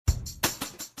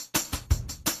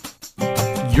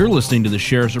You're listening to the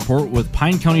Sheriff's Report with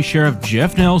Pine County Sheriff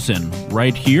Jeff Nelson,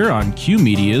 right here on Q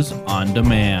Media's On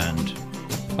Demand.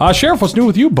 Sheriff, what's new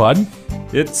with you, bud?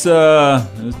 It's, I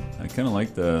kind of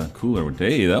like the cooler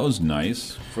day. That was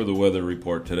nice for the weather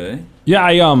report today. Yeah,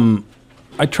 I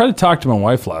tried to talk to my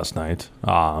wife last night.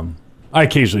 I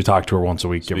occasionally talk to her once a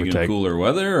week, Speaking give or take. of cooler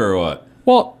weather or what?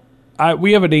 Well,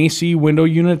 we have an AC window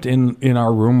unit in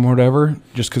our room or whatever,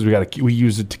 just because we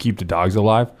use it to keep the dogs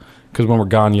alive. Because when we're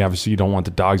gone, you don't want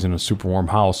the dogs in a super warm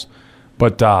house.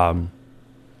 But I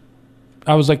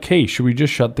was like, hey, should we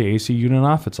just shut the AC unit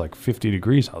off? It's like 50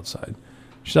 degrees outside.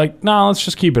 She's like, no, let's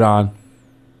just keep it on.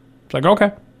 It's like,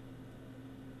 okay.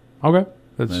 And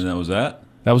that was that?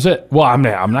 That was it. Well, I'm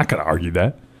not going to argue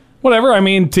that. Whatever. I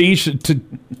mean, to each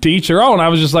their own. I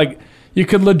was just like, you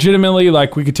could legitimately,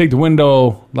 like, we could take the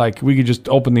window, like, we could just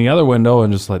open the other window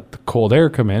and just let the cold air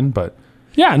come in. But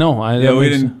yeah, no. We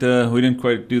didn't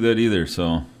quite do that either.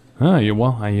 So. I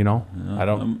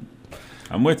don't.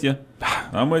 I'm with you.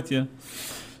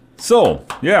 So,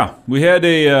 yeah, we had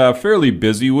a fairly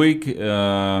busy week.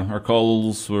 Our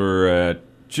calls were at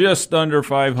just under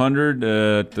 500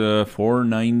 at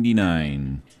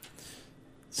 499.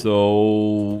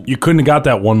 So you couldn't have got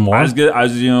that one more. I was going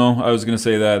to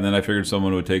say that, and then I figured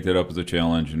someone would take that up as a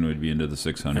challenge, and we'd be into the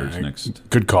 600s next.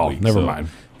 Good call. Week. Never mind.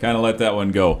 Kind of let that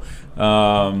one go.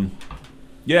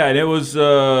 Yeah, and it was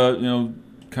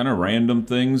kind of random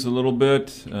things a little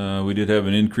bit. We did have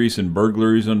an increase in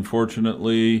burglaries,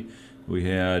 unfortunately. We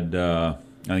had, I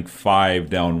think, 5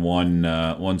 down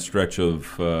one stretch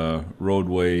of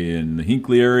roadway in the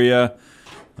Hinckley area,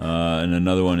 and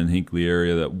another one in the Hinckley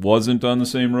area that wasn't on the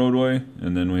same roadway.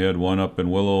 And then we had one up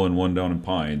in Willow and one down in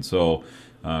Pine. So,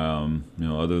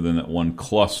 other than that one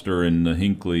cluster in the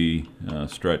Hinckley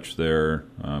stretch there,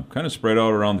 kind of spread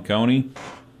out around the county.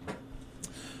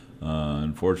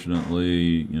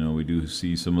 Unfortunately, we do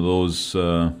see some of those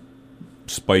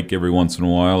spike every once in a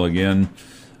while again.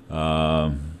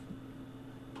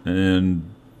 And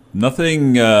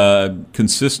nothing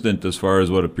consistent as far as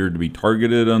what appeared to be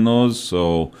targeted on those.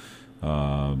 So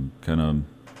kind of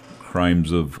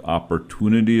crimes of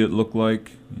opportunity, it looked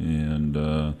like.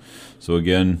 And so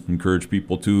again, encourage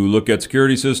people to look at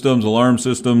security systems, alarm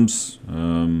systems,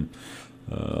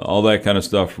 all that kind of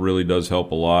stuff really does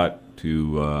help a lot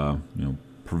to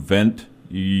prevent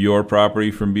your property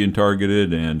from being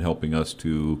targeted and helping us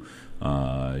to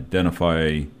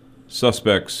identify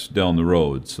suspects down the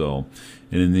road. So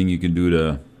anything you can do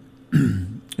to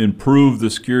improve the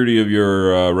security of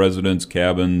your residents,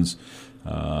 cabins,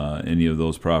 any of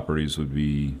those properties would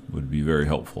be very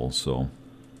helpful. So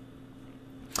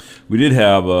we did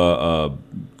have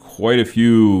quite a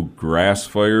few grass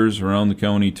fires around the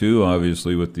county too,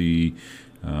 obviously with the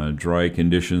dry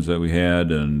conditions that we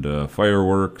had and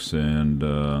fireworks and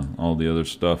all the other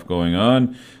stuff going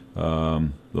on.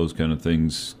 Those kind of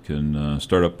things can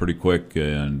start up pretty quick,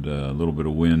 and a little bit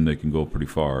of wind, they can go pretty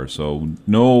far. So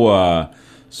no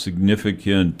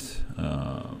significant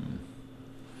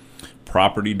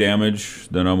property damage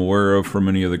that I'm aware of from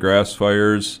any of the grass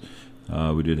fires.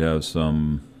 We did have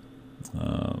some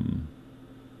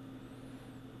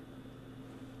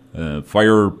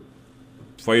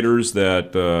firefighters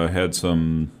that had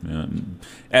some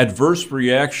adverse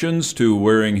reactions to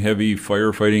wearing heavy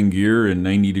firefighting gear in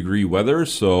 90-degree weather.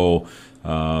 So,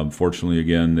 fortunately,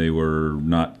 again, they were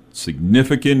not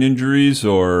significant injuries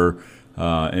or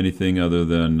anything other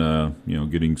than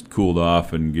getting cooled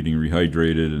off and getting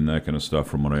rehydrated and that kind of stuff,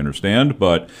 from what I understand.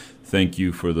 But thank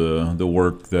you for the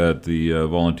work that the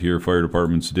volunteer fire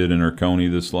departments did in our county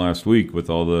this last week with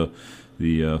all the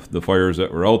fires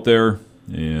that were out there.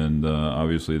 And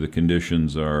obviously the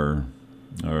conditions were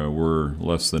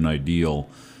less than ideal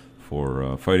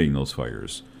for fighting those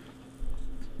fires.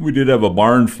 We did have a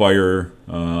barn fire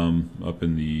up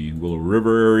in the Willow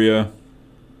River area.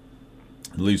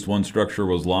 At least one structure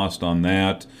was lost on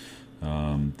that.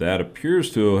 That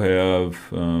appears to have,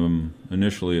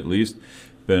 initially at least,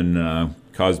 been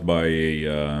caused by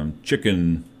a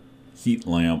chicken heat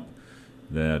lamp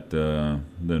that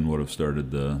then would have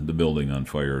started the building on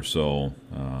fire. So,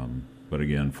 but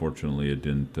again, fortunately, it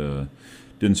didn't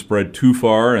spread too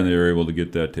far, and they were able to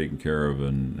get that taken care of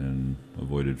and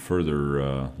avoided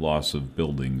further loss of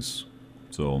buildings.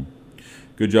 So,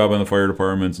 good job on the fire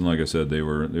departments, and like I said, they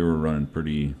were running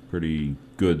pretty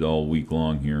good all week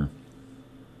long here.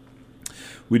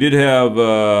 We did have,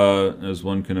 as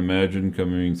one can imagine,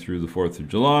 coming through the 4th of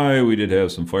July, we did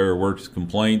have some fireworks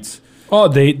complaints. Oh,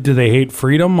 do they hate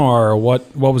freedom, or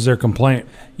what was their complaint?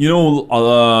 A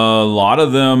lot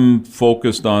of them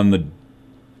focused on the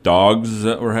dogs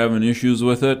that were having issues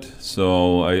with it.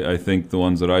 So I think the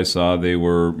ones that I saw, they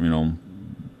were,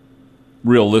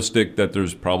 realistic that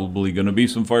there's probably going to be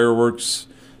some fireworks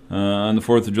on the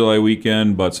 4th of July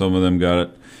weekend, but some of them got it,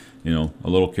 a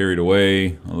little carried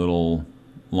away, a little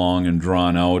long and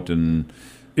drawn out, and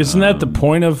isn't that the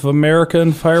point of America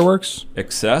and fireworks?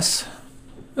 excess.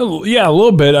 Yeah, a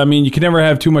little bit. I mean, you can never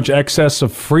have too much excess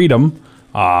of freedom.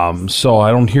 So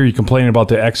I don't hear you complaining about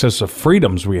the excess of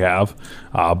freedoms we have.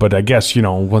 But I guess,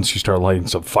 once you start lighting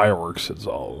some fireworks, it's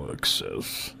all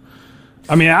excess.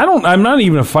 I mean, I'm not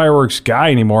even a fireworks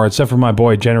guy anymore, except for my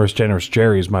boy, Generous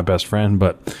Jerry is my best friend.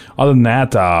 But other than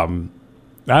that,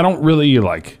 I don't really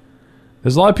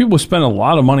there's a lot of people who spend a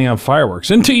lot of money on fireworks,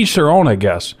 and to each their own, I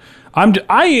guess.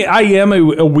 I am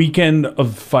a weekend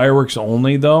of fireworks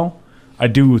only, though. I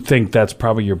do think that's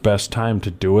probably your best time to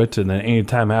do it, and then any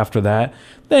time after that,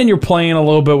 then you're playing a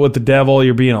little bit with the devil.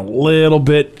 You're being a little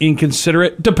bit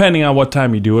inconsiderate, depending on what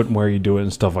time you do it and where you do it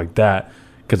and stuff like that.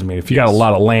 Because, I mean, if you got a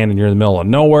lot of land and you're in the middle of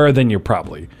nowhere, then you could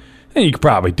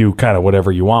probably do kind of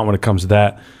whatever you want when it comes to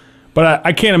that. But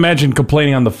I can't imagine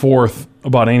complaining on the 4th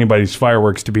about anybody's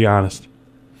fireworks, to be honest.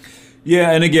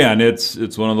 Yeah, and again, it's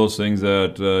one of those things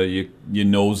that you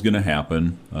know is going to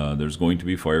happen. There's going to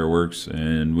be fireworks,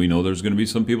 and we know there's going to be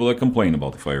some people that complain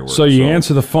about the fireworks. So you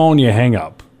answer the phone, you hang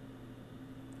up.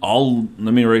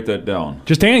 Let me write that down.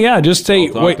 Just say,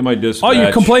 I'll talk to my dispatch. Oh,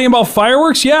 you're complaining about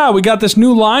fireworks? Yeah, we got this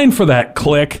new line for that.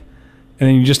 Click. And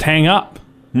then you just hang up.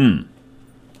 We'll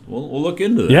look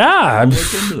into that. Yeah. We'll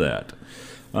look into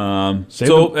that.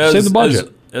 Save the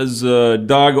budget. As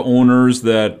dog owners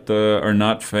that are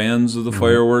not fans of the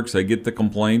fireworks, I get the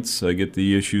complaints. I get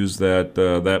the issues that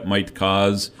that might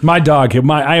cause. My dog,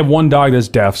 I have one dog that's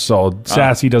deaf, so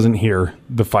Sassy doesn't hear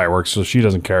the fireworks, so she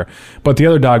doesn't care. But the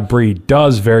other dog, Bree,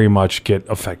 does very much get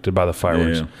affected by the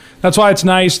fireworks. Yeah. That's why it's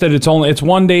nice that it's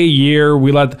one day a year.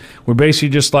 We're basically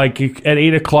just at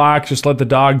 8 o'clock, just let the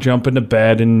dog jump into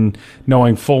bed, and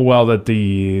knowing full well that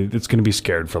it's going to be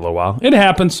scared for a little while. It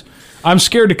happens. I'm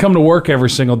scared to come to work every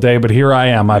single day, but here I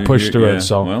am. I pushed through it,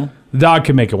 so the dog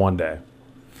can make it one day.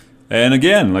 And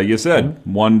again, like you said,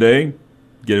 one day,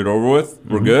 get it over with.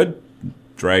 We're good.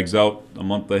 Drags out a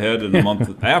month ahead and a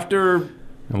month after.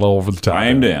 A little over the top.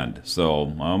 Time to end. So,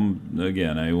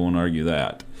 again, I won't argue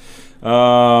that.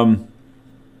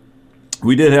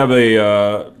 We did have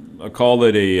a call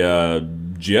that a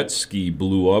jet ski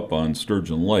blew up on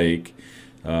Sturgeon Lake.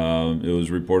 It was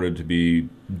reported to be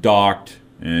docked,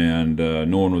 and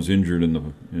no one was injured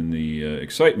in the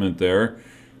excitement there,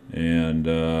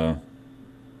 and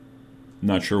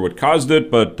not sure what caused it,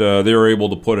 but they were able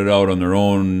to put it out on their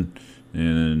own,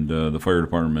 and the fire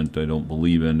department, I don't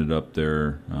believe, ended up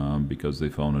there because they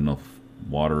found enough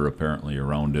water apparently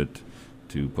around it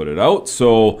to put it out,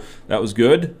 so that was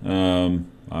good.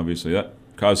 Obviously that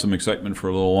caused some excitement for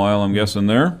a little while, I'm guessing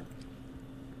there.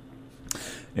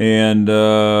 And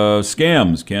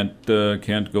scams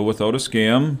can't go without a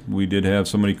scam. We did have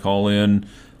somebody call in,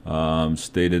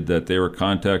 stated that they were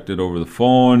contacted over the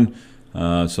phone.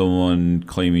 Someone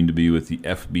claiming to be with the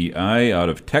FBI out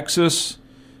of Texas,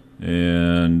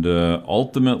 and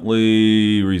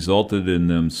ultimately resulted in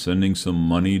them sending some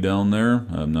money down there.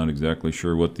 I'm not exactly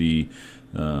sure what the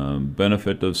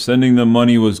benefit of sending them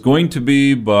money was going to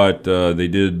be, but they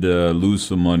did lose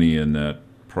some money in that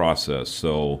process.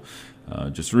 So.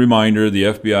 Just a reminder, the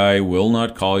FBI will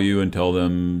not call you and tell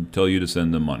you to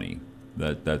send them money.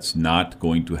 That's not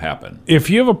going to happen. If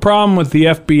you have a problem with the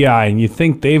FBI and you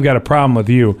think they've got a problem with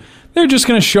you, they're just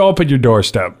going to show up at your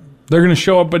doorstep. They're going to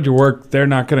show up at your work. They're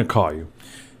not going to call you.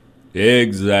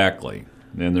 Exactly.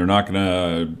 And they're not going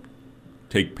to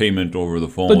take payment over the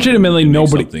phone. Legitimately,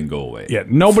 nobody. Something go away. Yeah,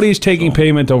 nobody's taking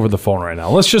payment over the phone right now.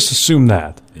 Let's just assume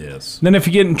that. Yes. Then if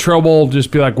you get in trouble,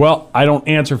 just be like, well, I don't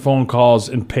answer phone calls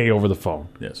and pay over the phone.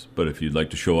 Yes, but if you'd like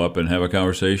to show up and have a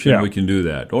conversation, we can do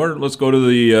that. Or let's go to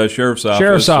the sheriff's office.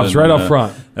 Sheriff's office, right up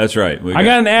front. That's right. I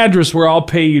got an address where I'll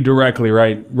pay you directly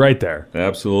right there.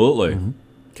 Absolutely.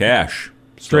 Cash.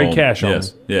 Straight cash on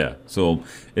Yes, yeah. So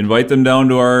invite them down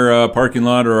to our parking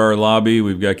lot or our lobby.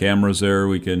 We've got cameras there.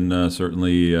 We can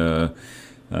certainly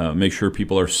make sure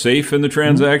people are safe in the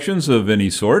transactions of any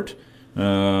sort.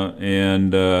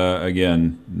 And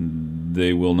again,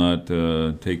 they will not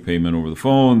take payment over the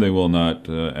phone. They will not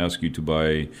ask you to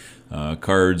buy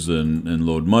cards and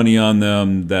load money on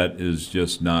them. That is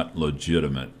just not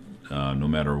legitimate, no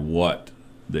matter what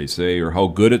they say or how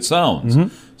good it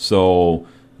sounds. So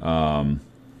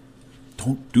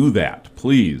don't do that,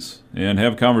 please. And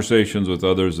have conversations with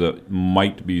others that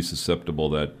might be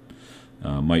susceptible, that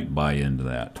might buy into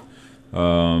that.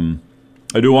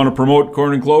 I do want to promote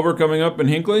Corn and Clover coming up in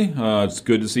Hinckley. It's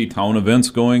good to see town events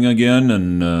going again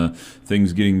and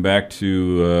things getting back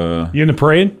to You in the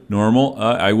parade? normal.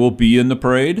 I will be in the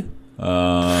parade.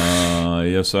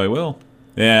 Yes, I will.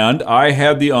 And I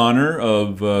had the honor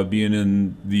of being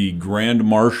in the Grand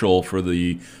Marshal for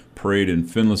the parade in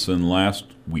Finlayson last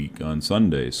week on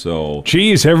Sunday. So,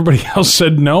 Geez, everybody else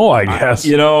said no, I guess.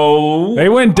 you know, They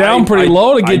went down pretty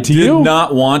low to get to you. I did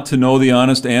not want to know the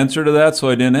honest answer to that, so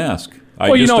I didn't ask. I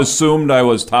Well, you just know- assumed I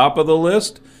was top of the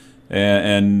list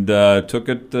and took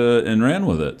it and ran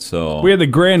with it. So We had the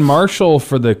Grand Marshal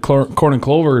for the Corn and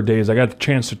Clover days. I got the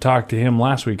chance to talk to him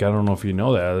last week. I don't know if you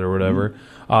know that or whatever.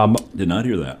 did not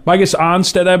hear that. I guess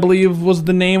Onstead, I believe, was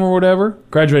the name or whatever.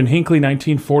 Graduated in Hinckley,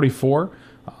 1944.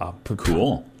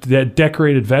 Cool. That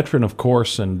decorated veteran, of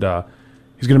course, and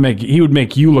he would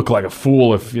make you look like a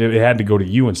fool if it had to go to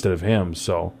you instead of him.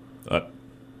 So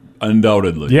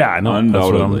Undoubtedly. yeah, I know.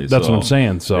 Undoubtedly. That's what I'm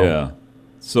saying. So Yeah.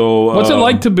 So what's it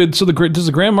like to bid? So does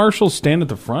the Grand Marshal stand at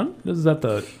the front? Is that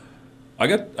the? I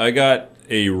got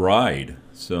a ride.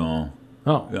 So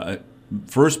Oh,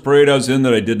 first parade I was in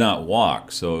that I did not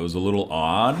walk. So it was a little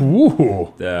odd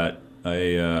ooh, that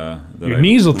your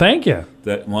knees will thank you.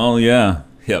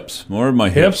 hips, more of my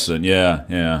hips, Hips?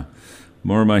 than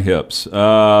more of my hips.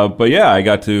 But yeah, I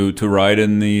got to ride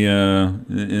in the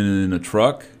in a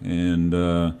truck, and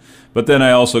but then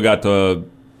I also got to.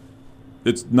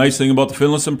 It's nice thing about the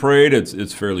Finlayson parade.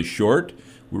 It's fairly short,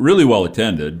 really well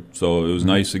attended. So it was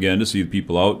nice again to see the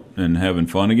people out and having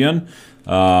fun again.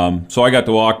 So I got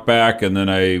to walk back, and then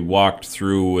I walked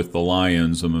through with the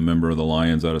Lions. I'm a member of the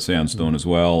Lions out of Sandstone as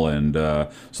well, and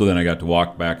so then I got to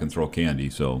walk back and throw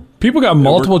candy. So People got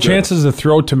multiple worked good. chances to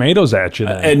throw tomatoes at you.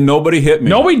 Then. and nobody hit me.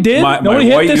 Nobody did? My Nobody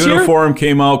hit white this year? uniform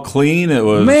came out clean. It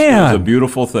was Man. a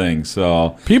beautiful thing.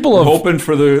 So People we're have- hoping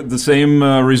for the same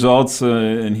results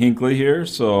in Hinckley here.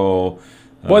 So.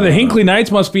 Boy, the Hinckley Knights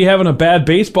must be having a bad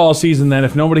baseball season then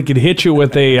if nobody could hit you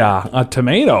with a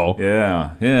tomato.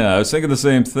 Yeah. I was thinking the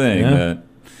same thing. Yeah.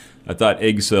 I thought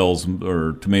egg sales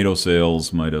or tomato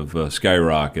sales might have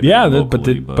skyrocketed. Yeah,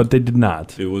 locally, but they did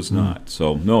not. it was not.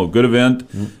 So no, good event.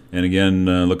 And again,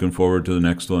 looking forward to the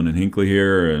next one in Hinckley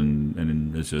here.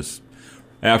 And it's just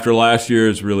after last year,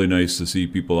 it's really nice to see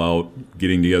people out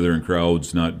getting together in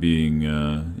crowds, not being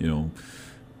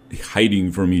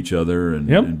hiding from each other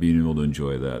and being able to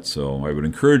enjoy that. So I would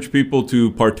encourage people to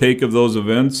partake of those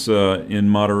events in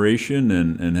moderation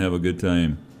and have a good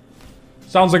time.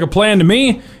 Sounds like a plan to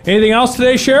me. Anything else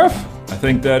today, Sheriff? I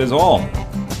think that is all.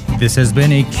 This has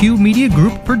been a Q Media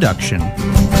Group production.